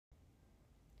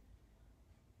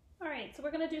right, so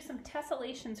we're going to do some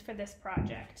tessellations for this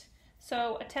project.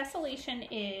 So a tessellation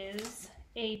is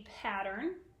a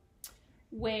pattern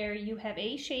where you have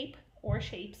a shape or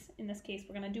shapes, in this case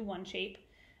we're going to do one shape,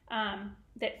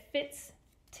 that fits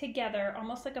together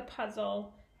almost like a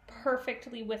puzzle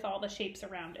perfectly with all the shapes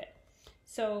around it.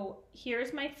 So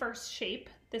here's my first shape.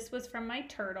 This was from my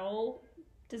turtle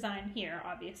design here,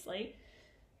 obviously.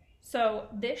 So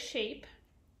this shape,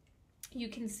 you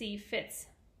can see, fits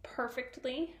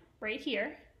perfectly right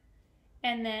here.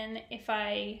 And then if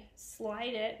I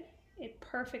slide it, it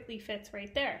perfectly fits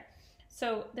right there.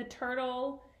 So the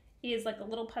turtle is like a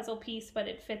little puzzle piece, but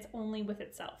it fits only with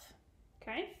itself,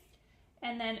 okay?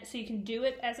 And then, so you can do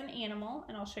it as an animal,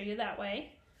 and I'll show you that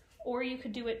way, or you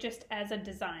could do it just as a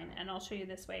design, and I'll show you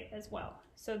this way as well.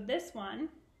 So this one,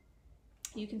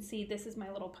 you can see this is my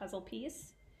little puzzle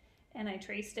piece, and I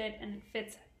traced it, and it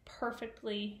fits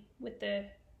perfectly with the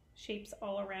shapes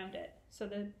all around it. So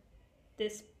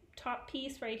this top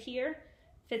piece right here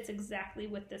fits exactly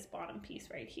with this bottom piece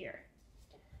right here.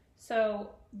 So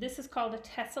this is called a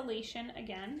tessellation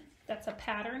again. That's a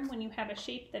pattern when you have a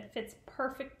shape that fits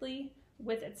perfectly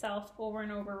with itself over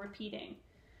and over, repeating,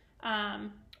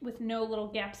 with no little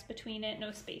gaps between it,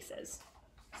 no spaces.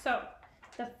 So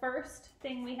the first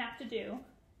thing we have to do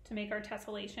to make our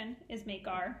tessellation is make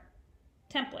our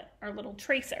template, our little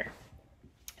tracer.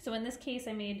 So in this case,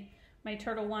 I made my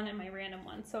turtle one and my random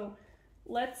one. So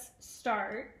let's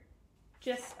start,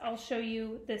 I'll show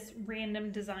you this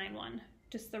random design one,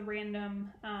 just the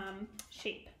random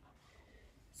shape.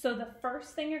 So the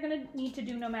first thing you're gonna need to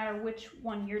do, no matter which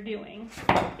one you're doing,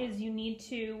 is you need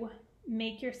to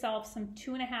make yourself some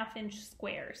 2.5-inch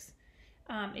squares.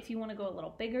 If you wanna go a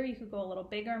little bigger, you could go a little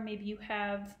bigger. Maybe you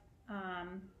have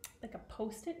like a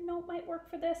Post-it note might work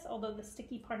for this, although the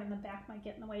sticky part in the back might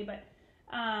get in the way, but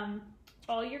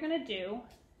all you're gonna do,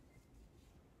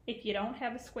 if you don't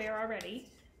have a square already,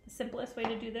 the simplest way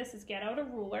to do this is get out a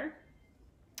ruler,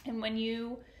 and when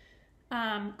you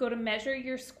go to measure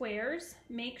your squares,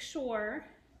 make sure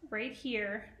right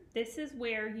here, this is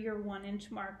where your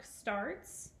 1-inch mark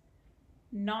starts,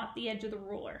 not the edge of the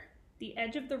ruler. The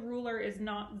edge of the ruler is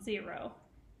not 0.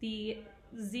 The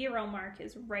 0 mark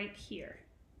is right here,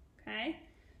 okay?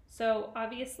 So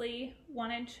obviously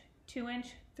 1-inch,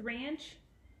 2-inch, 3-inch,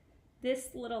 this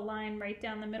little line right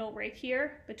down the middle right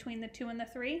here between the 2 and the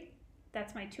 3,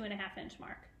 that's my 2.5-inch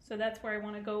mark. So that's where I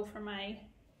want to go for my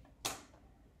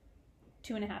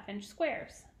 2.5-inch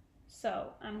squares. So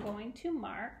I'm going to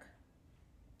mark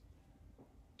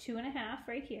 2.5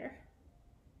 right here.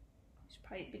 I should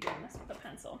probably be doing this with a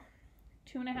pencil.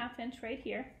 2.5-inch right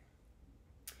here.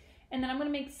 And then I'm going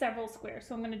to make several squares.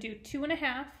 So I'm going to do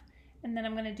 2.5, and then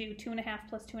I'm going to do 2.5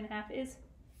 plus 2.5 is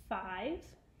 5.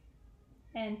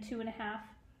 And 2.5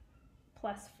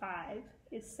 plus 5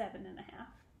 is 7.5.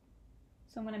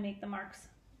 So I'm going to make the marks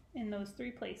in those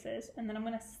 3 places, and then I'm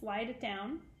going to slide it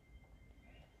down.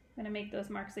 I'm going to make those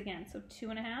marks again. So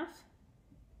 2.5,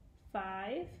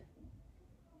 5,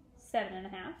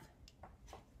 7.5,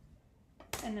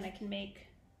 and then I can make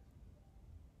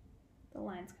the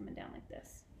lines coming down like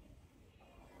this.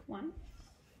 1,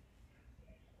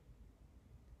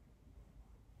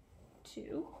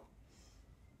 2,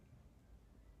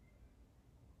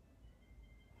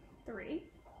 3,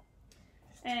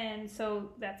 and so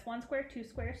that's 1 square, 2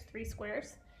 squares, 3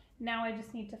 squares. Now I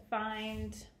just need to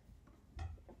find,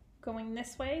 going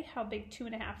this way, how big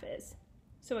 2.5 is.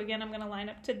 So again, I'm going to line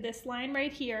up to this line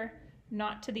right here,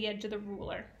 not to the edge of the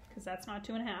ruler, because that's not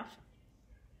 2.5.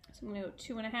 So I'm going to go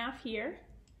 2.5 here,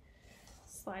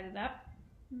 slide it up,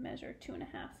 measure 2.5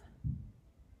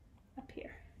 up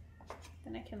here.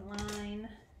 Then I can line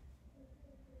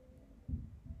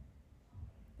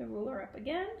the ruler up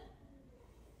again,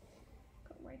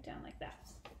 go right down like that.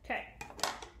 Okay,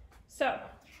 so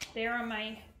there are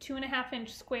my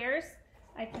 2.5-inch squares.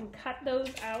 I can cut those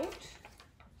out,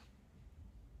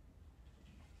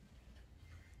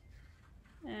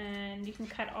 and you can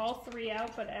cut all 3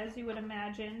 out, but as you would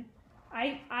imagine,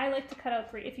 I like to cut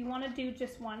out 3. If you want to do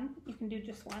just 1, you can do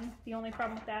just 1. The only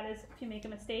problem with that is if you make a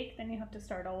mistake, then you have to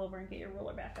start all over and get your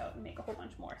ruler back out and make a whole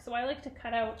bunch more. So I like to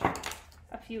cut out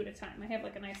a few at a time. I have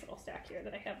like a nice little stack here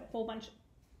that I have a whole bunch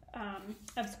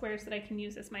of squares that I can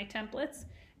use as my templates,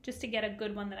 just to get a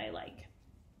good one that I like.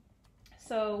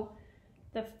 So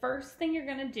the first thing you're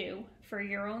going to do for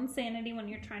your own sanity when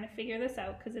you're trying to figure this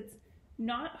out, because it's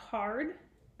not hard,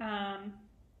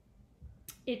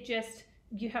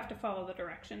 you have to follow the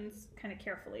directions kind of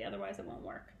carefully, otherwise it won't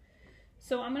work.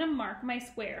 So I'm going to mark my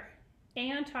square,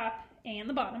 A on top, A on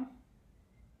the bottom,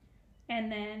 and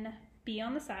then B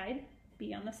on the side,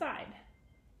 B on the side.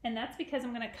 And that's because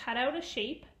I'm going to cut out a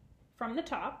shape from the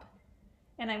top,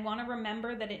 and I want to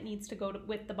remember that it needs to go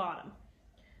with the bottom.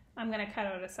 I'm going to cut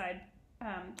out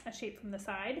a shape from the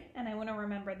side, and I want to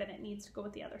remember that it needs to go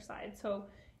with the other side. So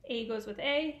A goes with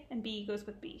A and B goes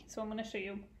with B. So I'm going to show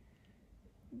you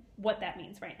what that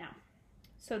means right now.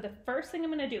 So the first thing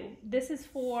I'm going to do, this is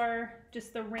for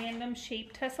just the random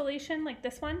shape tessellation like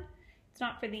this one. It's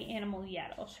not for the animal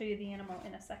yet. I'll show you the animal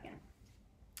in a second.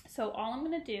 So all I'm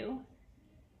going to do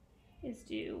is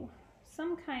do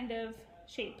some kind of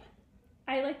shape.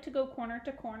 I like to go corner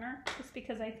to corner just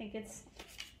because I think it's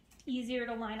easier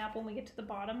to line up when we get to the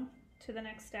bottom to the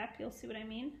next step. You'll see what I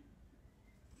mean.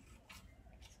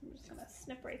 So I'm just going to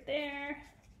snip right there,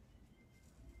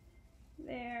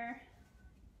 there,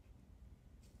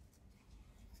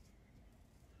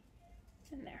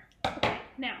 and there. Okay,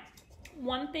 now,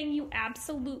 one thing you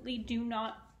absolutely do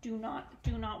not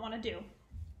want to do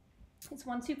is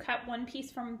once you cut one piece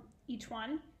from each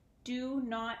one, do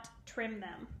not trim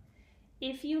them.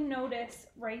 If you notice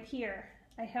right here,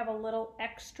 I have a little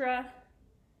extra,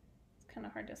 it's kind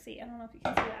of hard to see. I don't know if you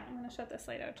can see that. I'm going to shut this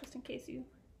light out just in case you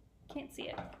can't see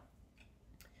it.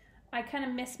 I kind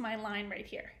of miss my line right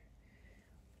here.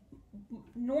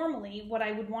 Normally, what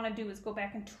I would want to do is go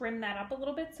back and trim that up a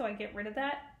little bit so I get rid of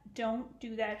that. Don't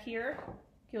do that here.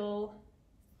 You'll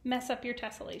mess up your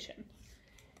tessellation.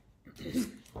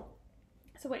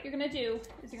 So what you're going to do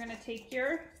is you're going to take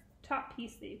your top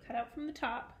piece that you cut out from the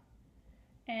top,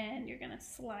 and you're going to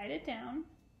slide it down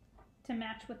to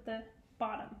match with the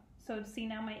bottom. So see,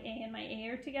 now my A and my A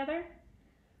are together.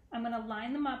 I'm going to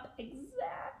line them up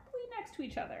exactly next to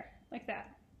each other, like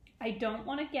that. I don't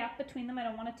want a gap between them. I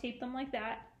don't want to tape them like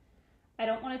that. I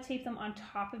don't want to tape them on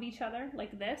top of each other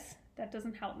like this. That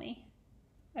doesn't help me.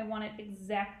 I want it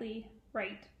exactly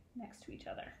right next to each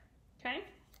other, okay?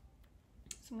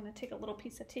 So I'm going to take a little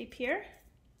piece of tape here.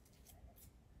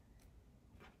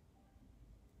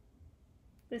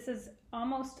 This is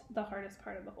almost the hardest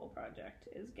part of the whole project,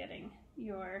 is getting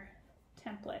your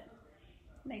template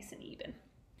nice and even.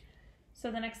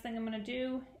 So the next thing I'm going to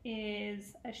do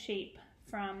is a shape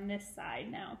from this side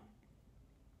now.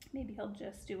 Maybe I'll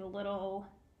just do a little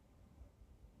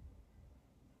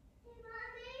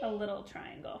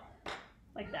triangle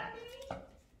like that.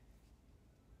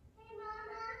 Hey,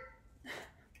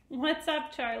 Mama. What's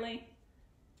up, Charlie?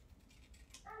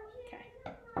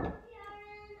 Okay.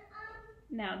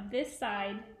 Now this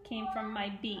side came from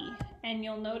my B, and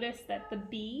you'll notice that the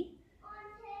B,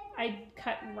 I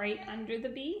cut right under the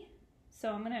B.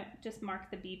 So I'm gonna just mark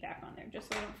the B back on there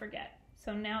just so I don't forget.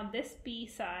 So now this B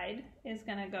side is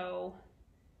gonna go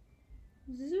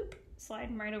zoop,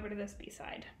 sliding right over to this B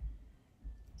side.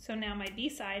 So now my B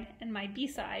side and my B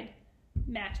side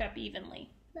match up evenly.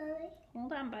 Mommy.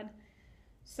 Hold on, bud.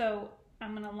 So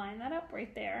I'm gonna line that up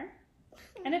right there.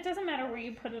 And it doesn't matter where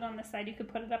you put it on the side. You could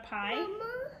put it up high,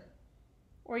 Mama.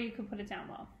 or you could put it down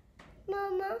low.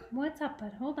 Mama. What's up,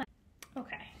 bud? Hold on.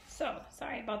 Okay, so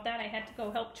sorry about that. I had to go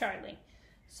help Charlie.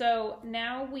 So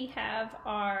now we have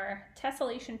our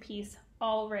tessellation piece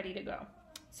all ready to go.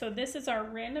 So this is our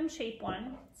random shape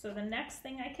one. So the next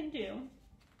thing I can do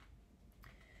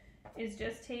is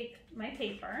just take my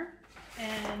paper,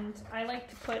 and I like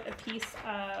to put a piece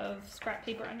of scrap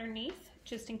paper underneath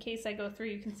just in case I go through.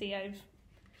 You can see I've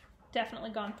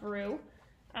definitely gone through,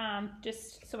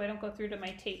 just so I don't go through to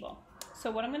my table.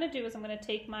 So what I'm going to do is I'm going to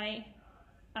take my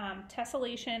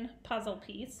tessellation puzzle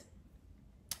piece,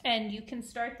 and you can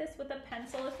start this with a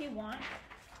pencil if you want.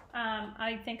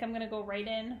 I think I'm going to go right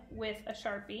in with a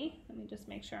Sharpie. Let me just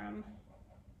make sure I'm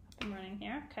up and running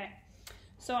here. Okay.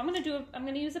 So I'm going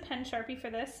to use a pen Sharpie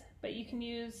for this, but you can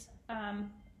use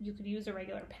you could use a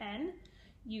regular pen.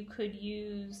 You could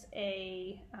use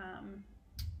a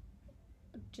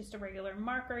just a regular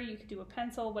marker. You could do a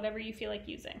pencil, whatever you feel like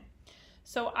using.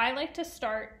 So I like to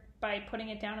start by putting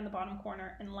it down in the bottom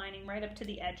corner and lining right up to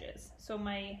the edges. So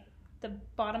the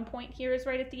bottom point here is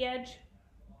right at the edge,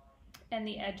 and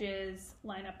the edges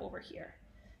line up over here.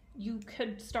 You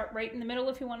could start right in the middle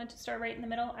if you wanted to start right in the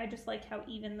middle. I just like how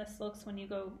even this looks when you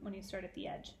start at the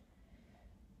edge.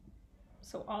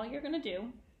 So all you're going to do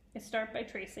is start by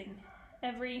tracing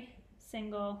every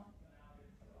single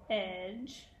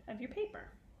edge of your paper,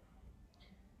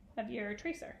 of your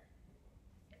tracer.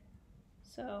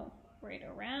 So right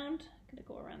around, I'm going to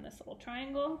go around this little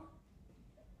triangle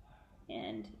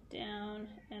and down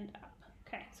and up.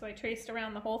 Okay, so I traced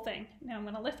around the whole thing. Now I'm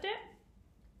going to lift it.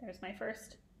 There's my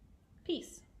first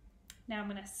piece. Now I'm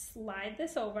going to slide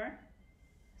this over,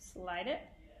 slide it,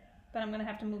 but I'm going to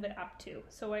have to move it up too.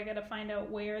 So I got to find out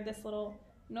where this little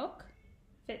nook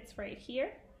fits right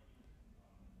here,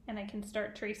 and I can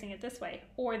start tracing it this way.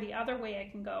 Or the other way I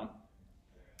can go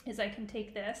is I can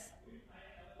take this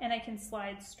and I can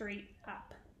slide straight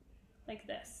up like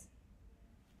this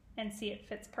and see it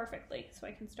fits perfectly. So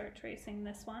I can start tracing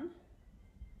this one.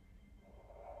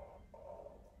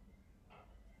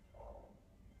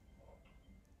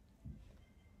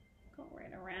 Go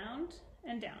right around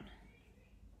and down.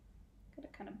 Got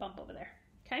a kind of bump over there.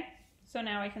 Okay, so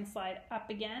now I can slide up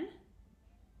again,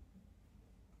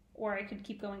 or I could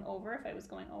keep going over if I was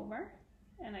going over,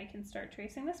 and I can start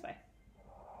tracing this way.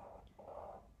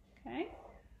 Okay,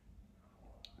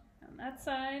 on that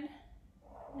side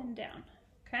and down.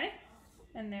 Okay,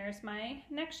 and there's my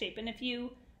next shape. And if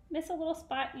you miss a little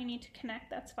spot you need to connect,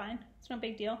 that's fine. It's no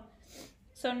big deal.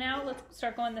 So now let's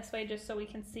start going this way just so we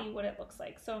can see what it looks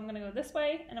like. So I'm going to go this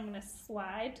way and I'm going to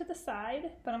slide to the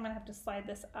side, but I'm going to have to slide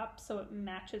this up so it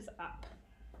matches up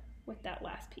with that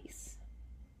last piece.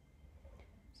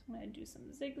 So I'm going to do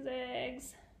some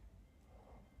zigzags.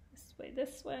 This way,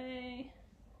 this way,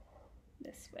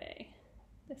 this way,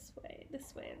 this way,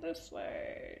 this way, this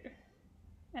way,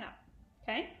 and up.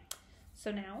 Okay?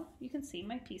 So now you can see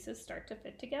my pieces start to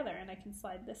fit together, and I can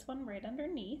slide this one right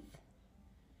underneath.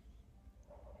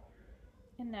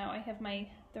 And now I have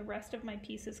the rest of my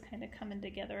pieces kind of coming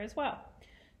together as well.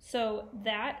 So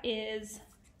that is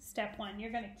step one.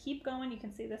 You're going to keep going. You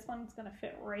can see this one's going to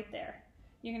fit right there.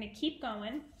 You're going to keep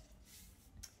going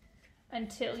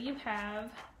until you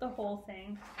have the whole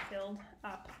thing filled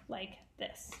up like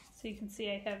this. So you can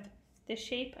see I have this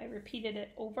shape. I repeated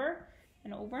it over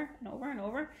and over and over and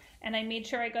over. And I made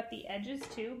sure I got the edges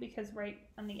too, because right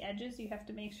on the edges you have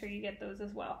to make sure you get those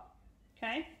as well.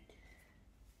 Okay?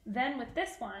 Then with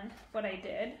this one, what I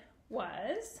did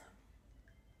was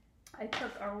I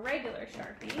took a regular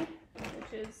Sharpie,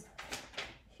 which is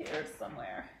here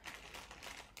somewhere.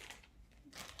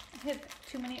 I had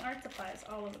too many art supplies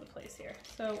all over the place here.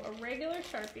 So a regular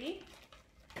Sharpie.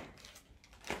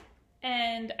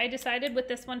 And I decided with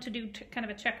this one to do kind of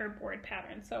a checkerboard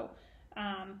pattern. So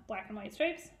black and white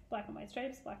stripes, black and white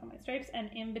stripes, black and white stripes.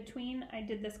 And in between, I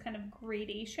did this kind of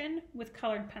gradation with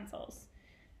colored pencils.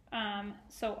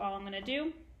 So all I'm going to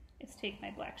do is take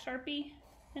my black Sharpie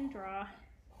and draw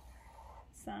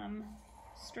some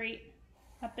straight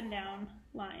up and down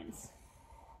lines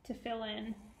to fill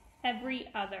in every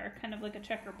other, kind of like a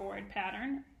checkerboard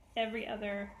pattern, every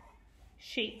other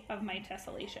shape of my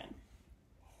tessellation.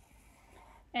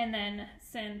 And then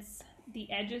since the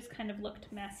edges kind of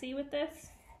looked messy with this,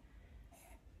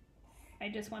 I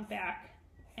just went back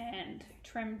and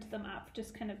trimmed them up,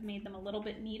 just kind of made them a little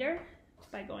bit neater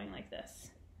by going like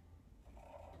this.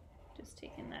 Just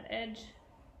taking that edge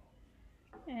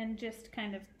and just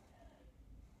kind of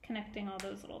connecting all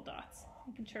those little dots,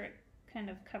 making sure it kind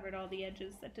of covered all the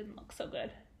edges that didn't look so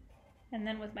good. And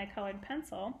then with my colored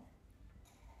pencil,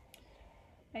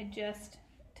 I just,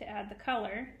 to add the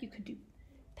color, you could do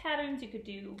patterns, you could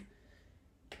do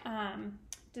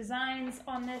designs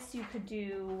on this, you could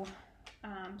do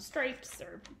stripes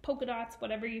or polka dots,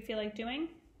 whatever you feel like doing.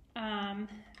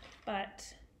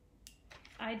 But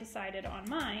I decided on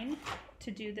mine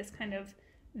to do this kind of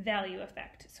value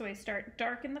effect. So I start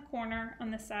dark in the corner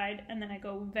on this side, and then I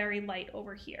go very light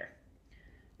over here.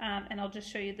 And I'll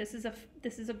just show you, this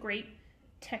is a great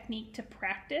technique to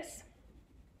practice.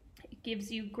 It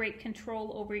gives you great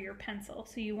control over your pencil.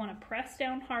 So you want to press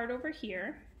down hard over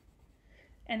here,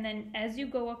 and then as you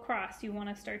go across, you want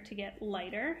to start to get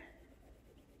lighter,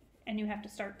 and you have to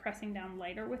start pressing down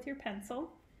lighter with your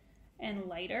pencil, and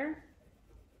lighter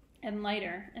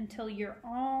until you're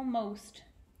almost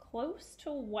close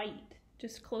to white,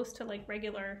 just close to like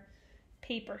regular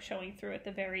paper showing through at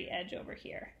the very edge over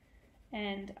here.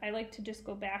 And I like to just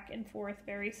go back and forth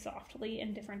very softly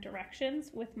in different directions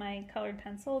with my colored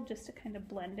pencil, just to kind of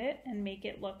blend it and make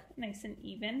it look nice and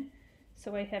even,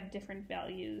 so I have different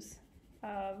values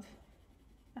of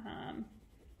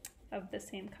the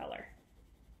same color.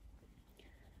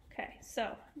 Okay,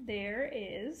 so there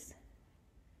is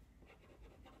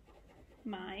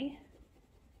my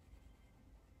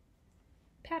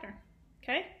pattern.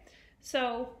 Okay,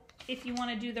 so if you want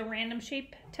to do the random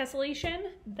shape tessellation,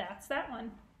 that's that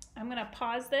one. I'm going to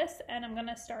pause this and I'm going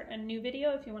to start a new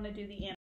video if you want to do the